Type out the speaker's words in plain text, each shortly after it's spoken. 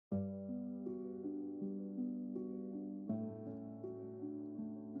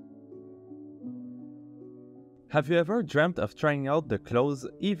Have you ever dreamt of trying out the clothes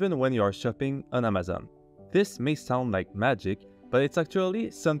even when you are shopping on Amazon? This may sound like magic, but it's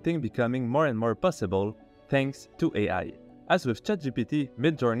actually something becoming more and more possible thanks to AI. As with ChatGPT,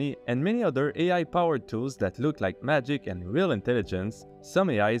 Midjourney, and many other AI-powered tools that look like magic and real intelligence, some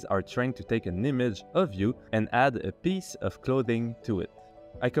AIs are trying to take an image of you and add a piece of clothing to it.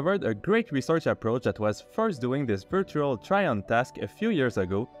 I covered a great research approach that was first doing this virtual try-on task a few years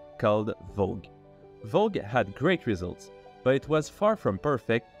ago called Vogue. Vogue had great results, but it was far from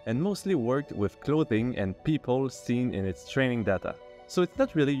perfect and mostly worked with clothing and people seen in its training data. So it's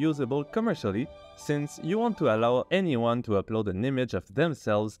not really usable commercially, since you want to allow anyone to upload an image of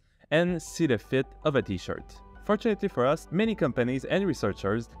themselves and see the fit of a t-shirt. Fortunately for us, many companies and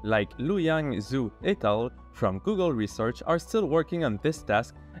researchers like Luoyang Zhu et al. From Google Research are still working on this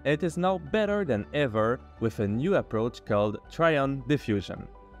task, and it is now better than ever with a new approach called TryOnDiffusion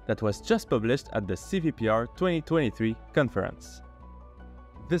that was just published at the CVPR2023 conference.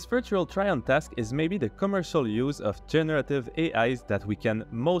 This virtual try-on task is maybe the commercial use of generative AIs that we can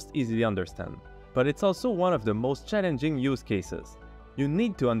most easily understand, but it's also one of the most challenging use cases. You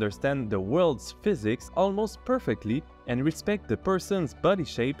need to understand the world's physics almost perfectly and respect the person's body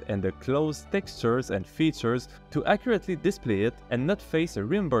shape and the clothes' textures and features to accurately display it and not face a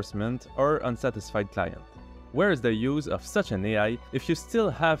reimbursement or unsatisfied client. Where is the use of such an AI if you still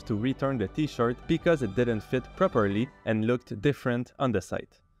have to return the t-shirt because it didn't fit properly and looked different on the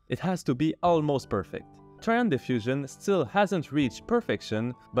site? It has to be almost perfect. TryOnDiffusion still hasn't reached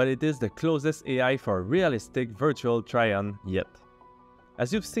perfection, but it is the closest AI for realistic virtual try-on yet.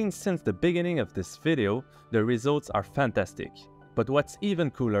 As you've seen since the beginning of this video, the results are fantastic. But what's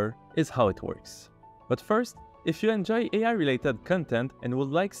even cooler is how it works. But first, if you enjoy AI-related content and would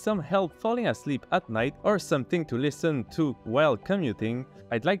like some help falling asleep at night or something to listen to while commuting,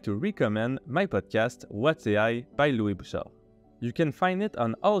 I'd like to recommend my podcast, What's AI by Louis Bouchard. You can find it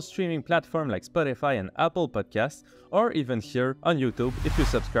on all streaming platforms like Spotify and Apple Podcasts, or even here on YouTube if you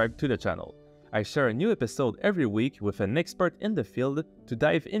subscribe to the channel. I share a new episode every week with an expert in the field to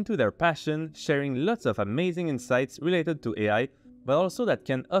dive into their passion, sharing lots of amazing insights related to AI, but also that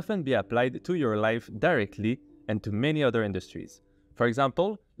can often be applied to your life directly and to many other industries. For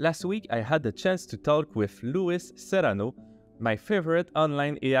example, last week I had the chance to talk with Luis Serrano, my favorite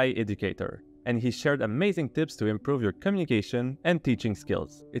online AI educator, and he shared amazing tips to improve your communication and teaching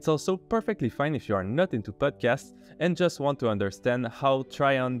skills. It's also perfectly fine if you are not into podcasts and just want to understand how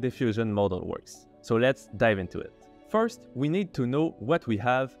TryOnDiffusion model works. So let's dive into it. First, we need to know what we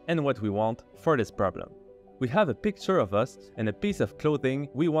have and what we want for this problem. We have a picture of us and a piece of clothing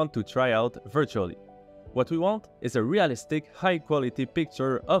we want to try out virtually. What we want is a realistic, high-quality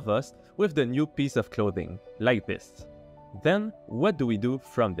picture of us with the new piece of clothing, like this. Then, what do we do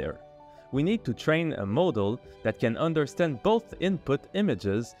from there? We need to train a model that can understand both input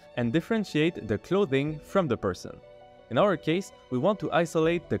images and differentiate the clothing from the person. In our case, we want to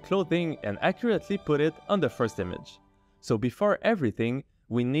isolate the clothing and accurately put it on the first image. So before everything,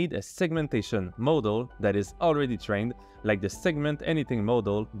 we need a segmentation model that is already trained, like the Segment Anything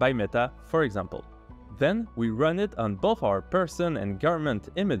model by Meta, for example. Then we run it on both our person and garment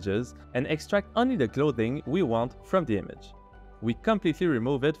images and extract only the clothing we want from the image. We completely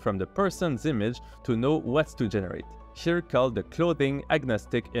remove it from the person's image to know what to generate, here called the clothing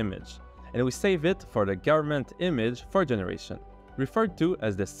agnostic image, and we save it for the garment image for generation, referred to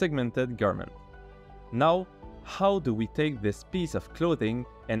as the segmented garment. Now, how do we take this piece of clothing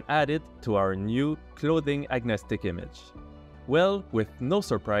and add it to our new clothing agnostic image? Well, with no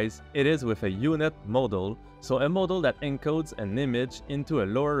surprise, it is with a UNet model, so a model that encodes an image into a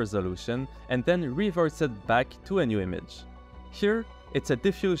lower resolution and then reverts it back to a new image. Here, it's a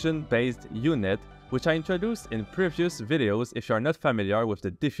diffusion-based UNet, which I introduced in previous videos if you are not familiar with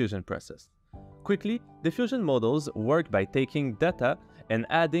the diffusion process. Quickly, diffusion models work by taking data and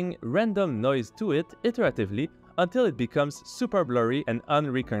adding random noise to it iteratively until it becomes super blurry and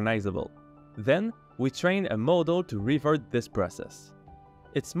unrecognizable. Then, we train a model to revert this process.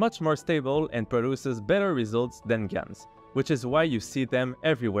 It's much more stable and produces better results than GANs, which is why you see them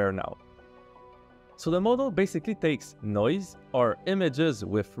everywhere now. So the model basically takes noise or images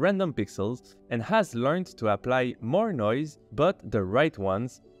with random pixels and has learned to apply more noise, but the right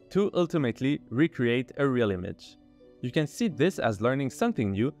ones, to ultimately recreate a real image. You can see this as learning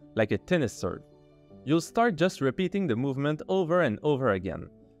something new, like a tennis serve. You'll start just repeating the movement over and over again,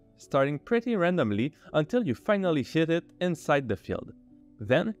 starting pretty randomly until you finally hit it inside the field.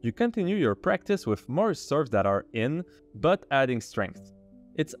 Then you continue your practice with more serves that are in, but adding strength.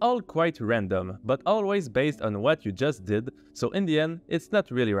 It's all quite random, but always based on what you just did, so in the end, it's not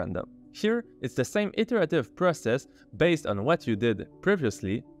really random. Here, it's the same iterative process based on what you did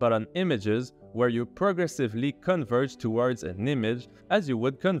previously, but on images where you progressively converge towards an image as you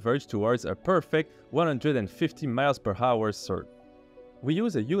would converge towards a perfect 150 miles per hour sword. We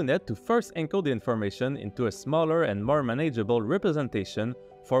use a unit to first encode the information into a smaller and more manageable representation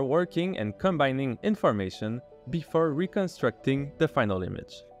for working and combining information before reconstructing the final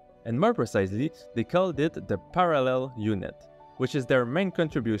image. And more precisely, they called it the parallel unit, which is their main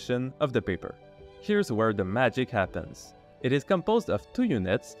contribution of the paper. Here's where the magic happens. It is composed of two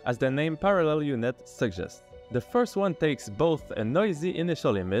units, as the name parallel unit suggests. The first one takes both a noisy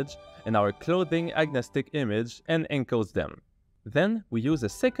initial image and our clothing agnostic image and encodes them. Then, we use a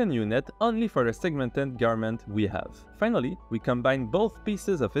second unit only for the segmented garment we have. Finally, we combine both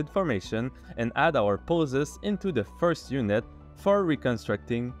pieces of information and add our poses into the first unit for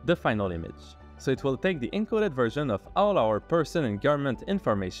reconstructing the final image. So it will take the encoded version of all our person and garment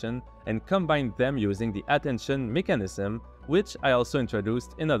information and combine them using the attention mechanism, which I also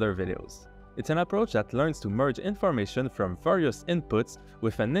introduced in other videos. It's an approach that learns to merge information from various inputs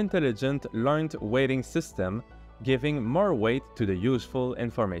with an intelligent learned weighting system, giving more weight to the useful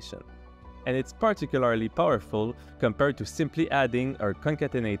information. And it's particularly powerful compared to simply adding or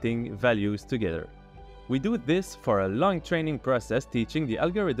concatenating values together. We do this for a long training process, teaching the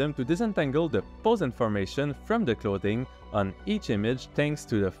algorithm to disentangle the pose information from the clothing on each image thanks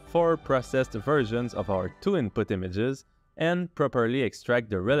to the 4 processed versions of our 2 input images, and properly extract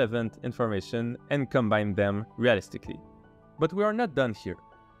the relevant information and combine them realistically. But we are not done here.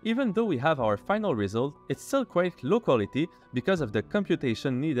 Even though we have our final result, it's still quite low quality because of the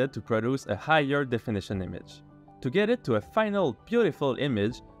computation needed to produce a higher definition image. To get it to a final beautiful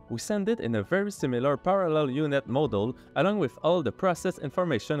image, we send it in a very similar parallel unit model along with all the process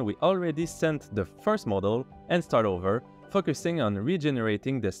information we already sent the first model and start over, focusing on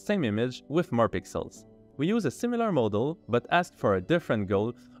regenerating the same image with more pixels. We use a similar model but ask for a different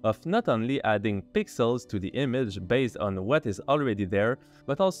goal of not only adding pixels to the image based on what is already there,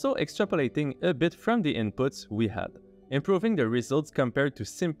 but also extrapolating a bit from the inputs we had, improving the results compared to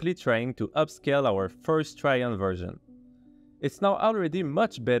simply trying to upscale our first try-on version. It's now already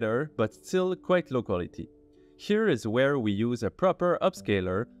much better, but still quite low quality. Here is where we use a proper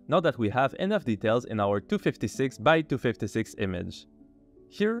upscaler now that we have enough details in our 256 by 256 image.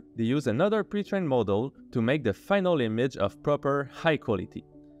 Here, they use another pre-trained model to make the final image of proper high quality.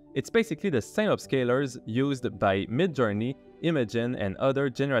 It's basically the same upscalers used by Midjourney, Imagen, and other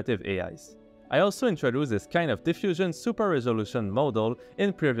generative AIs. I also introduced this kind of diffusion super resolution model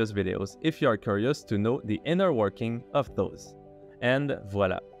in previous videos if you are curious to know the inner working of those. And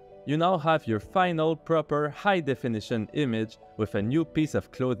voila! You now have your final proper high definition image with a new piece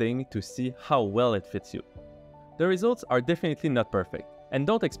of clothing to see how well it fits you. The results are definitely not perfect, and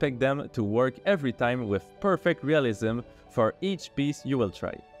don't expect them to work every time with perfect realism for each piece you will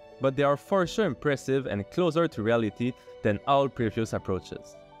try. But they are for sure impressive and closer to reality than all previous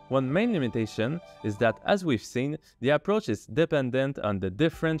approaches. One main limitation is that, as we've seen, the approach is dependent on the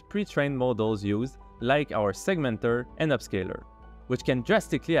different pre-trained models used, like our segmenter and upscaler, which can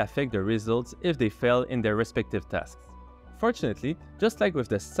drastically affect the results if they fail in their respective tasks. Fortunately, just like with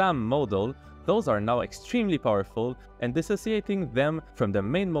the SAM model, those are now extremely powerful, and dissociating them from the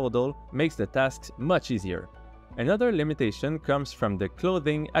main model makes the tasks much easier. Another limitation comes from the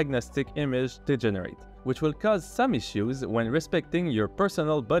clothing agnostic image they generate, which will cause some issues when respecting your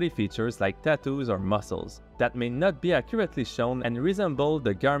personal body features like tattoos or muscles, that may not be accurately shown and resemble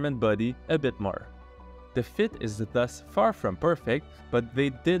the garment body a bit more. The fit is thus far from perfect, but they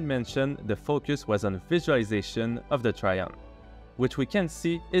did mention the focus was on visualization of the try-on, which we can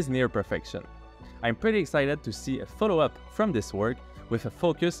see is near perfection. I'm pretty excited to see a follow-up from this work with a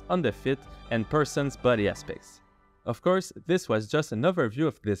focus on the fit and person's body aspects. Of course, this was just an overview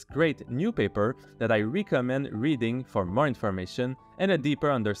of this great new paper that I recommend reading for more information and a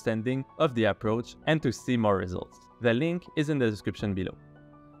deeper understanding of the approach and to see more results. The link is in the description below.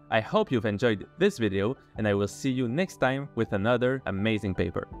 I hope you've enjoyed this video, and I will see you next time with another amazing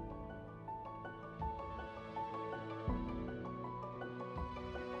paper.